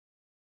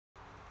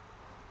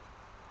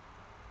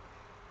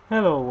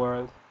Hello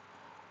world.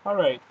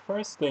 Alright,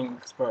 first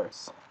things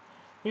first.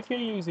 If you're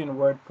using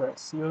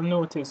WordPress, you'll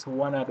notice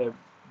one of the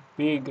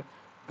big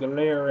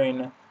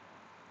glaring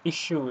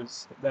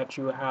issues that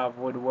you have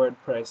with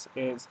WordPress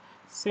is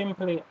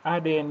simply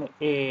adding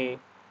a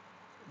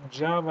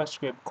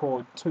JavaScript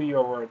code to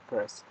your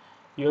WordPress.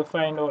 You'll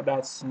find out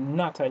that's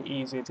not an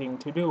easy thing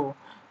to do.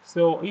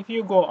 So if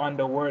you go on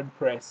the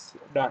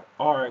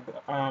WordPress.org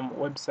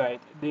website,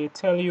 they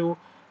tell you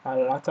a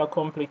lot of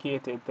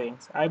complicated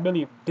things. I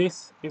believe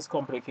this is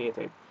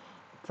complicated.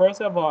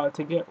 First of all,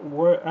 to get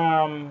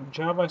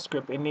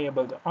JavaScript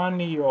enabled on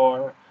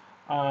your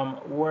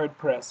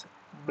WordPress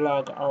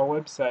blog or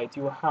website,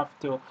 you have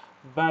to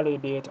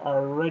validate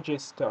or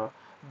register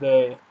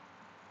the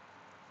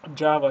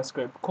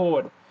JavaScript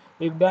code.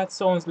 If that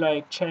sounds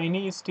like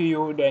Chinese to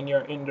you, then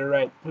you're in the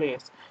right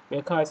place,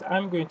 because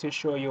I'm going to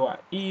show you an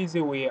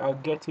easy way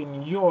of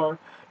getting your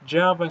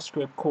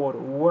JavaScript code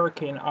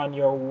working on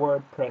your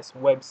WordPress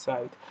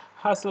website,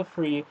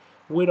 hassle-free,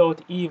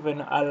 without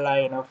even a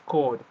line of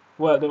code.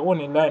 Well, the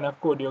only line of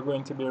code you're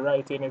going to be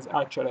writing is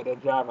actually the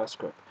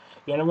JavaScript.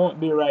 You won't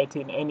be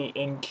writing any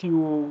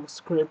enqueue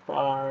script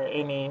or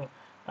any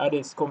of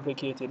this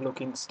complicated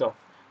looking stuff.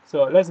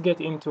 So let's get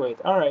into it.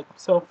 Alright,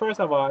 so first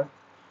of all,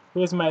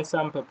 here's my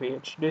sample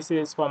page. This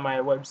is for my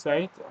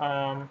website,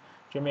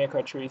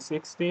 Jamaica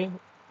 360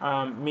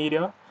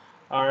 media.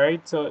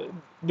 Alright, so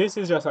this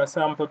is just a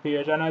sample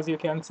page, and as you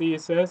can see,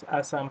 it says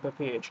a sample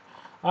page.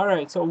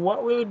 Alright, so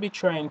what we'll be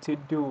trying to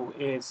do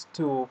is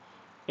to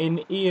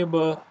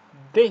enable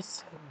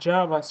this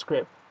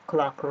JavaScript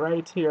clock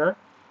right here.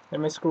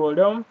 Let me scroll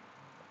down.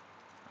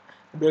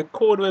 The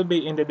code will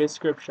be in the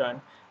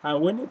description,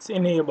 and when it's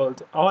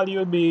enabled, all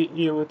you'll be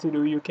able to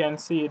do, you can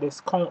see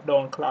this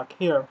countdown clock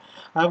here.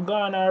 I've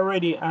gone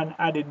already and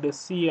added the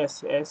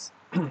CSS.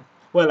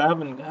 Well, I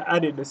haven't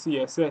added the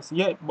CSS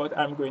yet, but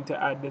I'm going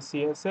to add the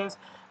CSS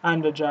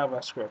and the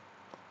JavaScript.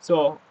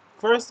 So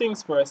first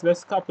things first,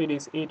 let's copy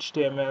this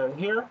HTML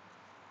here.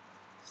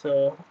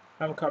 So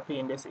I'm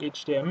copying this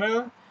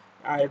HTML.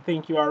 I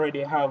think you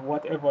already have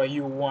whatever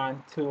you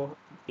want to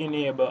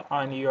enable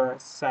on your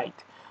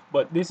site,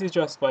 but this is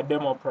just for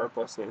demo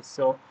purposes.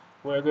 So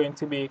we're going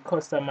to be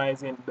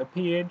customizing the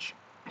page.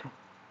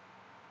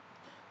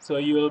 So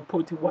you'll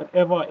put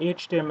whatever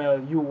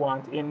HTML you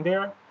want in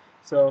there.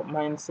 So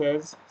mine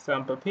says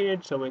sample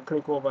page, so we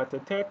click over to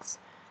text,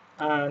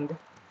 and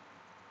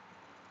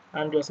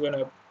I'm just going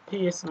to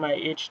paste my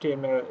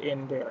HTML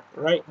in there,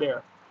 right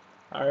there.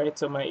 Alright,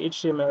 so my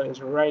HTML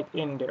is right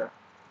in there,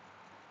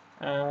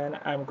 and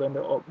I'm going to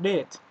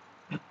update.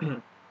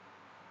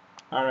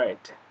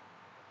 Alright,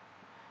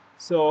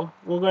 so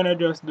we're going to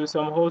just do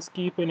some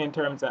housekeeping in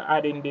terms of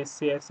adding this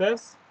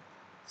CSS.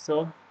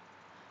 So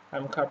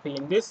I'm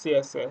copying this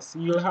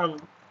CSS. You'll have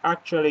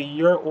actually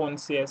your own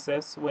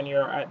CSS when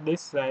you're at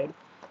this side,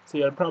 so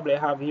you'll probably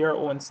have your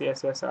own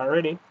CSS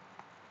already.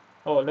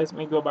 Oh, let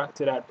me go back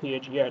to that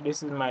page. Yeah,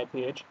 this is my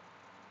page,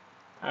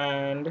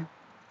 and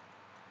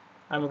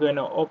I'm going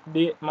to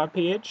update my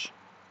page.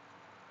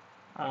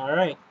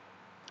 Alright,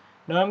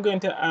 now I'm going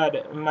to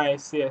add my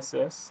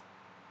CSS.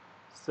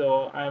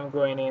 So I'm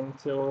going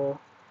into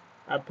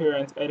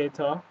appearance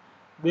editor.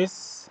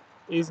 This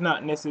is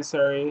not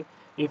necessary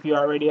if you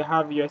already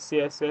have your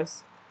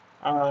CSS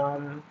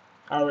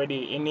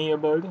already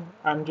enabled.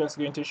 I'm just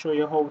going to show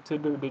you how to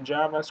do the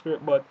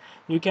JavaScript, but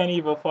you can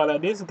even follow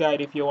this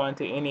guide if you want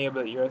to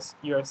enable your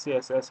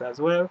CSS as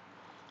well.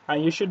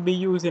 And you should be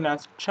using a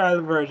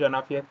child version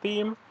of your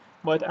theme,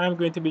 but I'm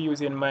going to be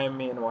using my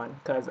main one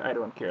because I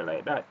don't care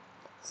like that.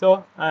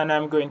 So, and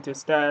I'm going to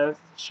style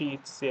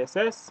sheet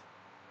CSS.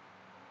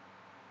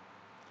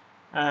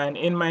 And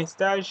in my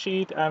style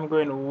sheet, I'm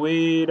going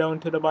way down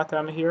to the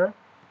bottom here,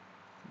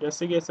 just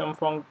to get some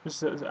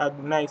a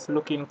nice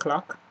looking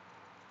clock.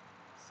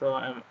 So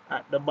I'm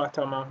at the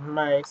bottom of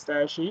my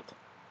style sheet.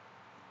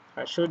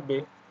 I should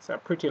be. It's a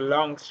pretty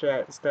long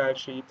style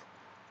sheet.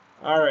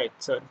 Alright,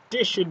 so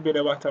this should be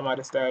the bottom of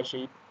the style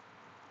sheet.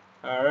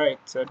 Alright,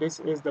 so this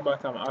is the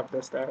bottom of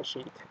the style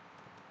sheet.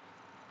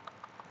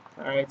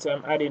 Alright, so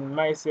I'm adding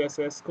my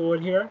CSS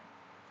code here.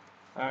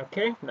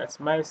 Okay, that's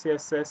my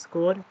CSS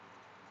code.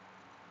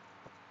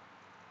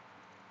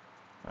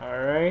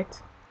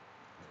 Alright,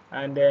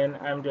 and then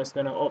I'm just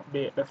going to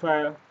update the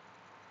file.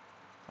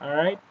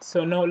 Alright,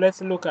 so now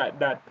let's look at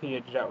that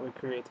page that we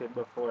created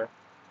before.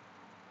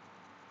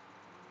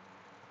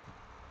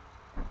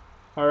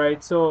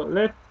 Alright, so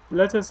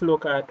let us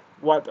look at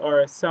what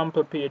our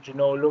sample page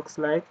now looks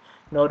like,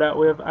 now that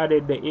we've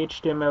added the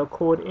HTML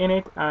code in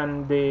it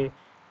and the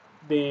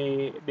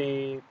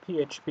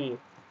PHP.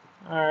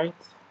 Alright,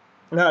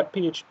 not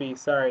PHP,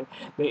 sorry,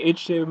 the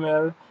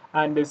HTML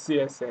and the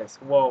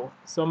CSS. Wow,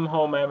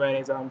 somehow my mind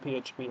is on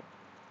PHP.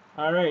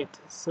 Alright,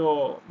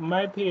 so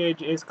my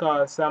page is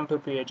called sample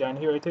page, and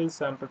here it is,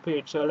 sample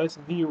page. So let's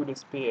view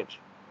this page.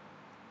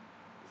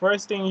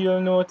 First thing you'll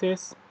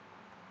notice,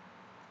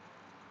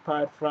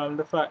 apart from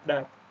the fact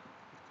that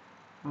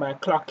my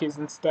clock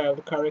isn't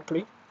styled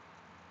correctly,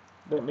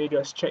 let me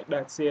just check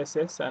that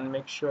CSS and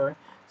make sure.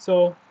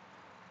 So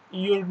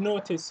you'll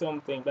notice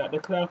something, that the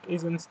clock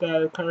isn't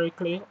styled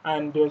correctly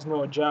and there's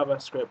no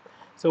JavaScript.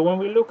 So when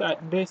we look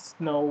at this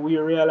now, we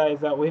realize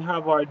that we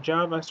have our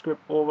JavaScript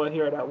over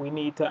here that we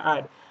need to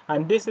add.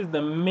 And this is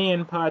the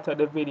main part of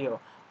the video.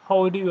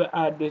 How do you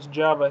add this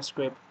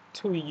JavaScript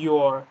to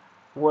your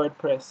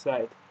WordPress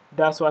site?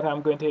 That's what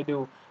I'm going to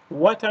do.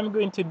 What I'm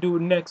going to do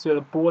next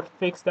will both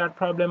fix that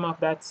problem of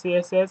that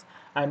CSS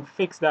and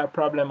fix that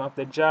problem of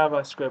the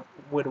JavaScript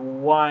with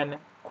one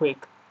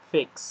quick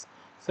fix.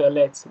 So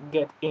let's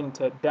get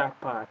into that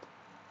part.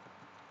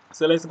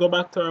 So let's go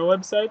back to our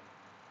website.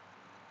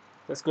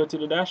 Let's go to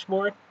the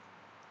dashboard.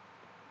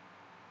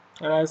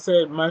 And I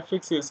said my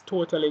fix is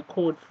totally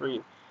code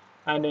free.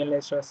 And then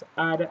let's just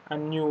add a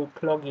new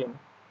plugin.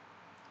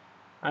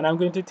 And I'm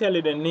going to tell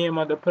you the name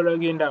of the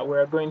plugin that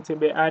we're going to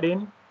be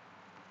adding.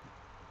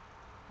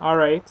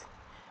 Alright.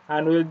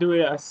 And we'll do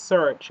a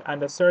search.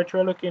 And the search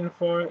we're looking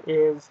for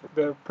is,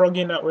 the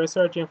plugin that we're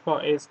searching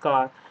for is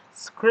called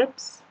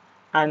Scripts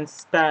and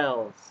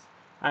Styles.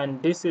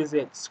 And this is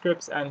it,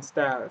 Scripts and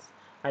Styles.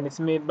 And it's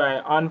made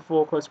by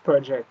Unfocus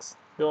Projects.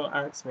 Don't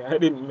ask me, I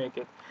didn't make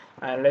it.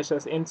 And let's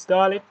just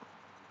install it.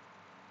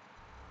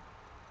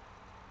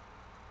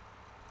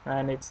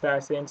 And it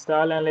starts to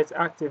install, and let's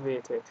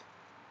activate it.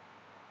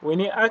 When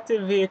you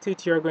activate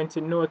it, you're going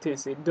to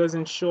notice it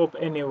doesn't show up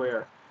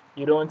anywhere.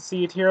 You don't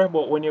see it here,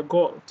 but when you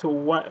go to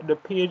what the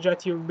page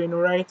that you've been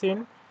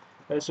writing,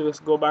 let's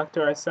just go back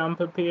to our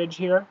sample page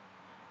here,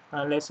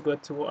 and let's go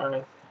to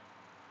our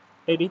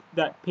edit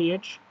that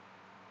page.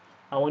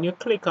 And when you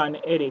click on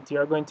edit,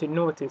 you're going to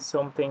notice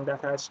something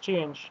that has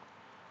changed.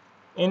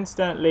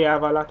 Instantly, I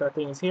have a lot of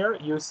things here.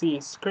 You see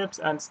scripts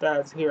and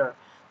styles here.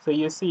 So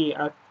you see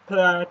a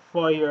part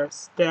for your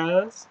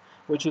styles,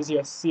 which is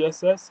your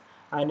CSS,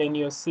 and then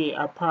you see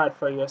a part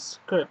for your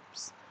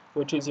scripts,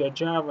 which is your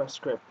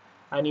JavaScript.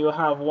 And you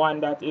have one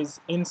that is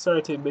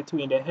inserted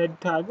between the head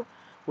tag,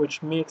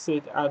 which makes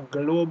it a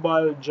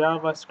global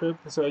JavaScript,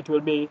 so it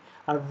will be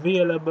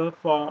available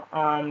for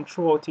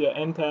throughout your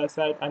entire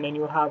site. And then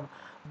you have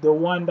the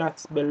one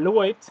that's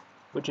below it,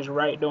 which is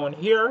right down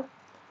here,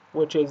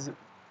 which is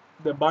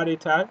the body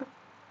tag.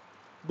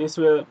 This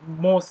will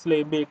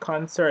mostly be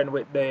concerned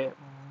with the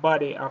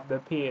body of the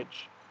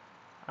page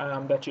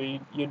that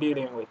you're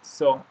dealing with.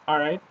 So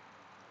alright,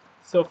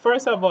 so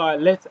first of all,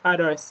 let's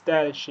add our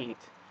style sheet.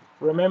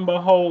 Remember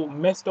how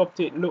messed up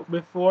it looked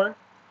before?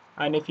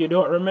 And if you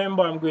don't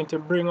remember, I'm going to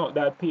bring up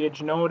that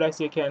page now that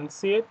you can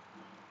see it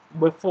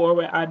before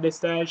we add the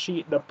style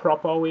sheet the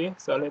proper way.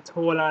 So let's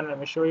hold on, let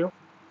me show you.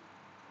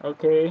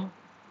 Okay,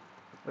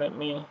 let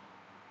me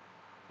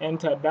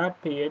enter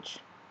that page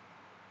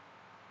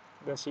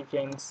that you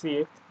can see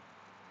it.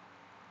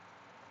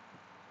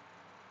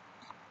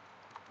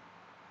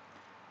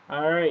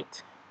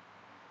 Alright,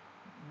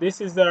 this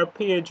is our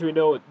page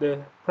without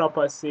the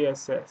proper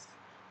CSS.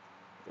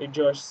 It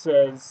just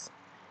says,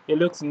 it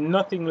looks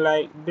nothing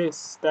like this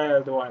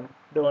styled one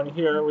down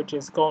here, which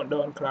is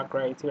countdown clock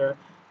right here.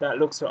 That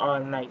looks all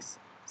nice.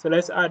 So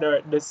let's add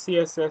the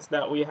CSS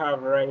that we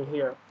have right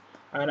here.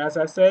 And as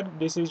I said,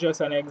 this is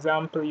just an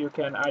example. You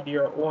can add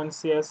your own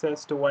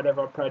CSS to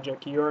whatever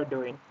project you're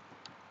doing.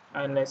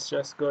 And let's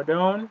just go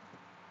down,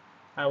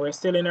 and we're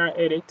still in our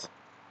edit.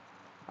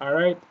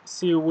 Alright,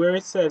 see where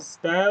it says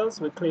styles,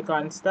 we click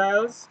on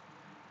styles,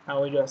 and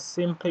we just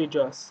simply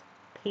just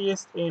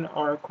paste in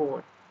our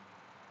code.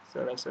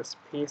 So let's just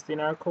paste in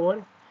our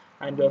code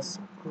and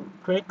just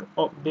click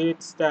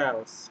update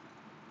styles.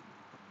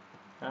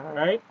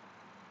 Alright,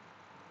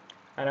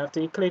 and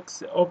after you click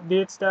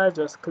update styles,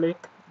 just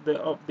click the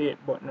update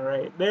button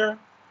right there.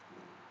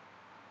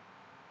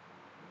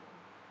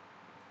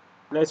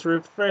 Let's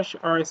refresh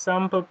our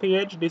sample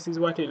page. This is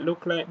what it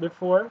looked like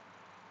before.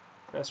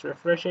 Let's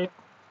refresh it.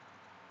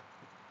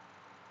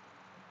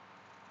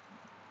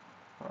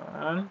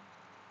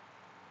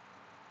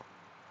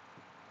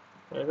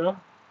 There you go.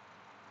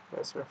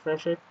 Let's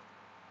refresh it.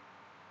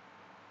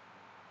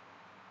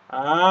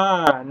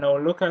 Now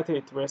look at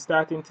it. We're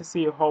starting to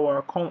see how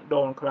our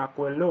countdown clock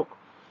will look.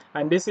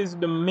 And this is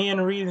the main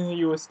reason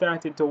you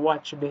started to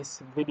watch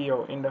this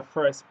video in the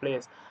first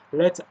place.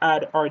 Let's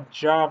add our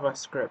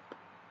JavaScript.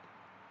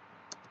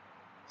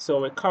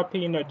 So we're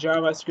copying the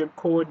JavaScript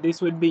code.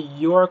 This would be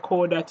your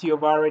code that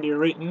you've already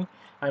written.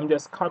 I'm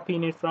just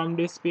copying it from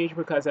this page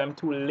because I'm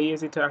too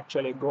lazy to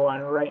actually go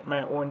and write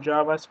my own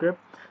JavaScript.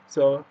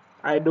 So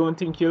I don't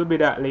think you'll be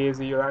that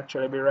lazy. You'll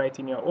actually be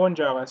writing your own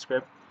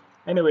JavaScript.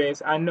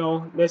 Anyways, and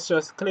now let's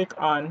just click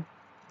on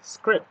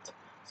script.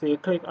 So you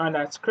click on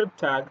that script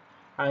tag,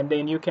 and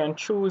then you can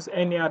choose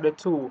any of the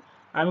two.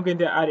 I'm going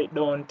to add it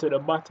down to the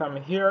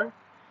bottom here.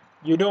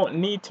 You don't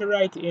need to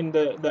write in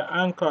the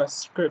anchor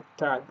script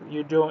tag.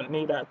 You don't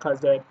need that because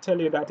they tell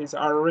you that it's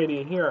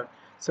already here.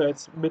 So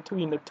it's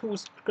between the two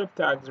script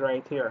tags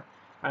right here.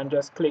 And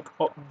just click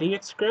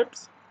update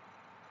scripts.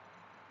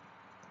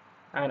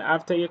 And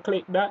after you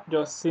click that,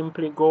 just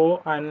simply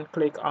go and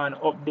click on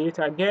update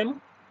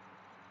again,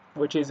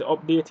 which is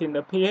updating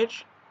the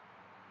page.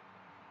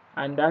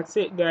 And that's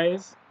it,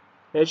 guys.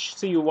 Let's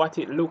see what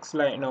it looks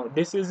like now.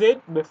 This is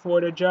it before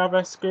the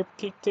JavaScript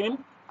kicked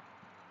in.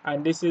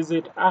 and this is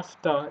it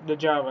after the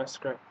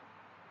JavaScript.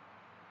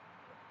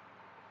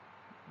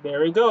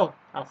 There we go,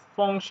 a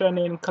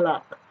functioning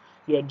clock.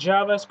 Your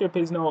JavaScript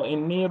is now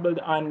enabled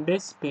on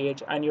this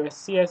page, and your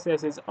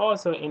CSS is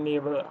also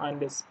enabled on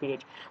this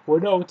page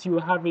without you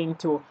having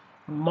to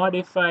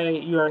modify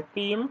your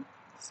theme,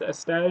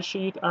 style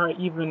sheet, or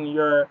even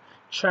your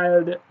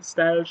child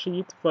style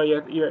sheet for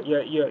your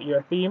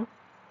theme.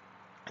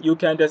 You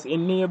can just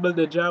enable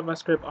the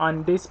JavaScript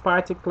on this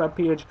particular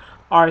page,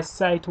 or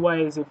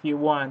site-wise if you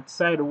want,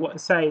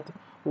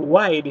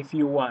 site-wide if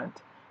you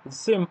want. It's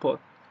simple.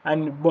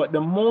 But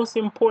the most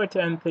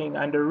important thing,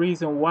 and the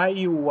reason why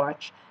you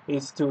watch,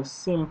 is to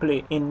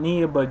simply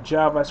enable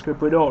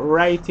JavaScript without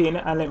writing.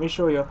 And let me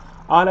show you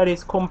all of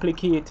this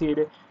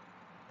complicated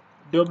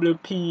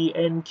WP,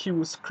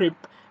 NQ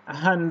script,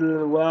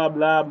 handle, blah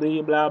blah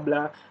blah blah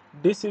blah.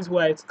 This is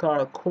why it's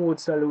called code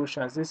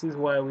solutions. This is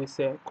why we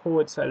say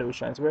code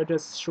solutions. We're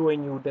just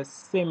showing you the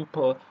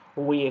simple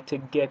way to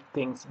get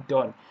things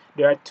done.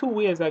 There are two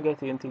ways of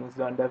getting things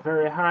done: the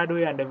very hard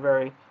way and the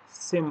very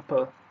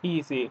simple,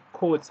 easy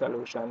code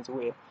solutions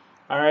way.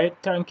 Alright,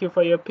 thank you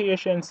for your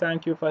patience.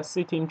 Thank you for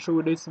sitting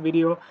through this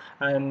video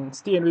and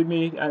staying with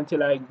me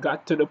until I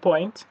got to the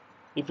point.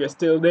 If you're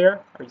still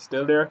there, are you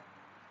still there?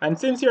 And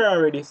since you're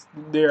already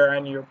there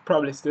and you're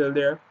probably still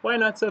there, why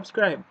not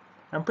subscribe?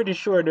 I'm pretty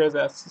sure there's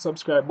a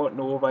subscribe button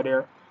over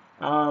there.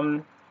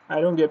 I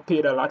don't get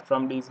paid a lot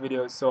from these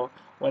videos, so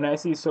when I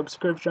see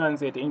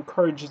subscriptions, it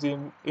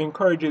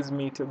encourages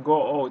me to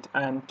go out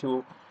and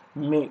to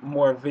make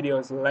more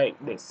videos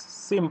like this.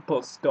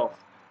 Simple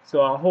stuff.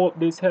 So I hope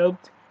this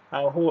helped.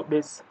 I hope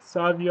this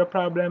solved your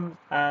problem,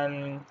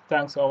 and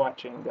thanks for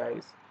watching,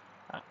 guys.